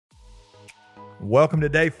Welcome to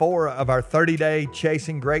day 4 of our 30-day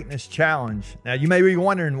Chasing Greatness Challenge. Now, you may be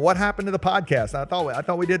wondering what happened to the podcast. I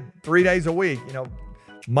thought we did 3 days a week. You know,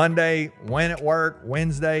 Monday, win at work,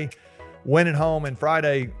 Wednesday, win at home, and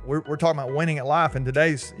Friday, we're talking about winning at life. And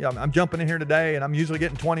today's, I'm jumping in here today, and I'm usually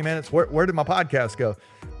getting 20 minutes. Where did my podcast go?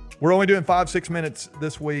 We're only doing 5-6 minutes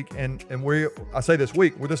this week, and I say this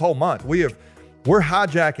week, this whole month, we're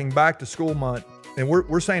hijacking back to school month, and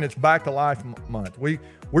we're saying it's back to life month.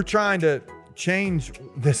 We're trying to change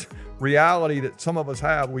this reality that some of us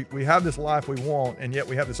have. We have this life we want, and yet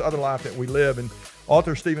we have this other life that we live. And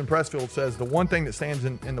author Stephen Pressfield says the one thing that stands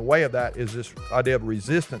in the way of that is this idea of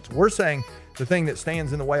resistance. We're saying the thing that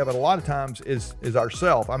stands in the way of it a lot of times is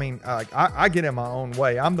ourself. I mean, I get in my own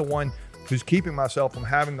way. I'm the one who's keeping myself from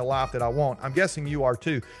having the life that I want. I'm guessing you are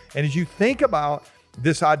too. And as you think about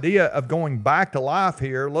this idea of going back to life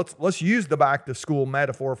here, let's use the back to school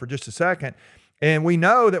metaphor for just a second. And we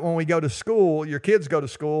know that when we go to school, your kids go to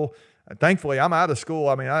school. Thankfully, I'm out of school.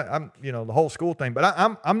 I mean, I'm the whole school thing, but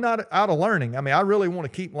I'm not out of learning. I mean, I really want to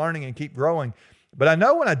keep learning and keep growing. But I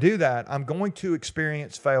know when I do that, I'm going to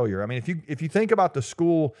experience failure. I mean, if you think about the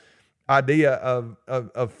school idea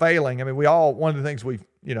of failing, I mean, one of the things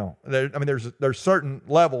there's certain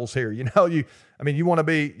levels here. You want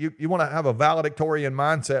to have a valedictorian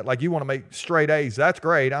mindset, like you want to make straight A's. That's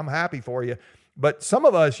great. I'm happy for you. But some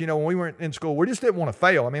of us, when we were in school, we just didn't want to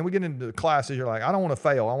fail. I mean, we get into the classes, you're like, I don't want to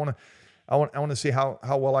fail. I want to see how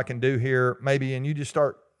well I can do here, maybe. And you just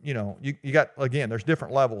start, you got, again, there's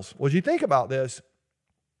different levels. Well, as you think about this,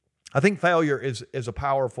 I think failure is a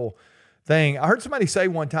powerful thing. I heard somebody say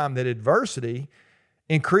one time that adversity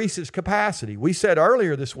increases capacity. We said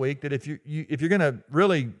earlier this week that if you're going to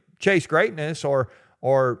really chase greatness or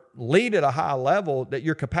lead at a high level, that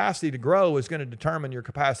your capacity to grow is going to determine your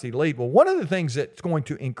capacity to lead. Well, one of the things that's going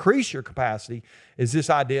to increase your capacity is this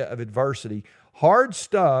idea of adversity. Hard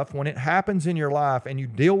stuff, when it happens in your life and you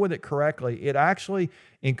deal with it correctly, it actually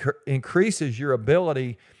increases your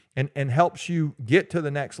ability and helps you get to the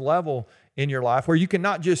next level in your life, where you can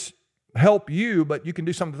not just help you, but you can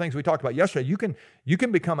do some of the things we talked about yesterday. You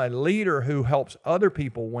can become a leader who helps other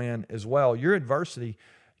people win as well. Your adversity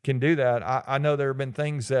can do that. I know there have been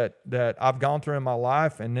things that I've gone through in my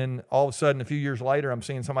life, and then all of a sudden, a few years later, I'm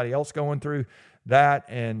seeing somebody else going through that,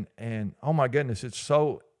 and oh my goodness, it's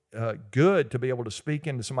so good to be able to speak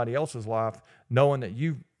into somebody else's life, knowing that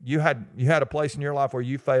you had a place in your life where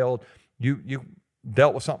you failed, you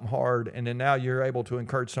dealt with something hard, and then now you're able to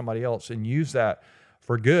encourage somebody else and use that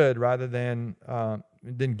for good rather than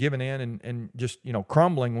giving in and just,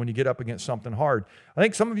 crumbling when you get up against something hard. I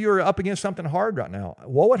think some of you are up against something hard right now.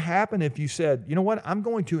 What would happen if you said, you know what, I'm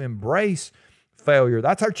going to embrace failure?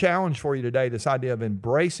 That's our challenge for you today, this idea of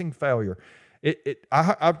embracing failure.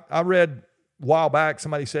 I read a while back,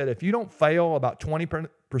 somebody said, if you don't fail about 20%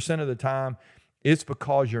 of the time, it's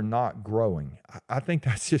because you're not growing. I think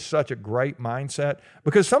that's just such a great mindset,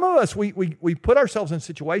 because some of us, we put ourselves in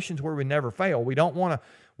situations where we never fail. We don't want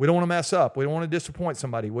to mess up. We don't want to disappoint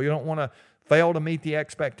somebody. We don't want to fail to meet the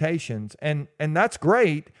expectations. And that's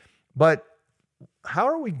great, but how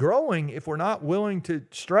are we growing if we're not willing to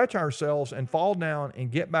stretch ourselves and fall down and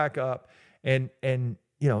get back up and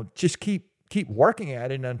just keep working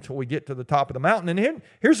at it until we get to the top of the mountain? And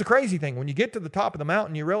here's the crazy thing. When you get to the top of the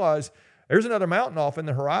mountain, you realize there's another mountain off in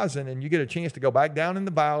the horizon, and you get a chance to go back down in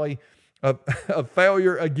the valley of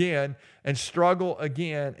failure again and struggle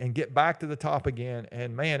again and get back to the top again.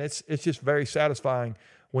 And man, it's just very satisfying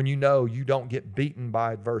when you know you don't get beaten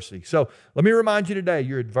by adversity. So let me remind you today,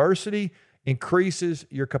 your adversity increases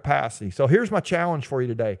your capacity. So here's my challenge for you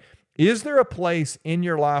today. Is there a place in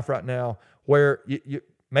your life right now where you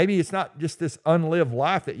maybe it's not just this unlived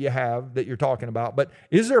life that you have that you're talking about, but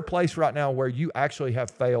is there a place right now where you actually have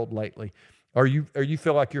failed lately? Or you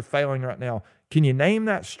feel like you're failing right now? Can you name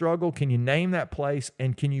that struggle? Can you name that place?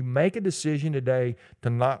 And can you make a decision today to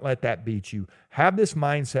not let that beat you? Have this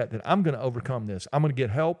mindset that I'm going to overcome this. I'm going to get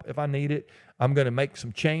help if I need it. I'm going to make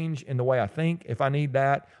some change in the way I think if I need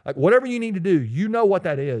that. Like whatever you need to do, you know what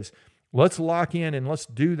that is. Let's lock in and let's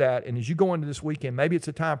do that. And as you go into this weekend, maybe it's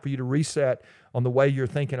a time for you to reset on the way you're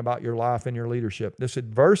thinking about your life and your leadership. This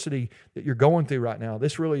adversity that you're going through right now,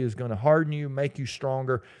 this really is going to harden you, make you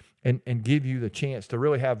stronger, and give you the chance to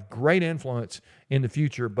really have great influence in the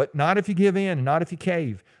future. But not if you give in and not if you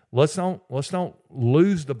cave. Let's don't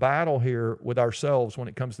lose the battle here with ourselves when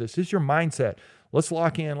it comes to this. This is your mindset. Let's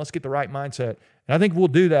lock in. Let's get the right mindset. And I think we'll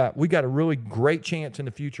do that. We got a really great chance in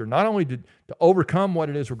the future, not only to overcome what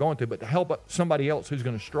it is we're going through, but to help somebody else who's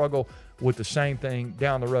going to struggle with the same thing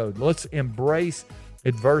down the road. Let's embrace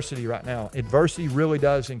adversity right now. Adversity really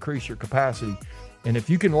does increase your capacity. And if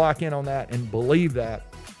you can lock in on that and believe that,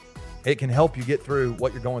 it can help you get through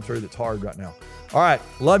what you're going through that's hard right now. All right.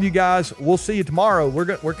 Love you guys. We'll see you tomorrow.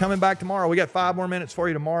 We're coming back tomorrow. We got 5 more minutes for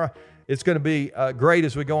you tomorrow. It's going to be great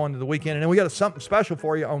as we go into the weekend. And then we got something special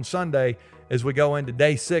for you on Sunday as we go into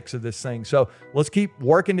day 6 of this thing. So let's keep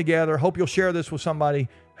working together. Hope you'll share this with somebody,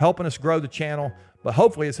 helping us grow the channel, but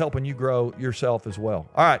hopefully it's helping you grow yourself as well.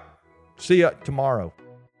 All right. See you tomorrow.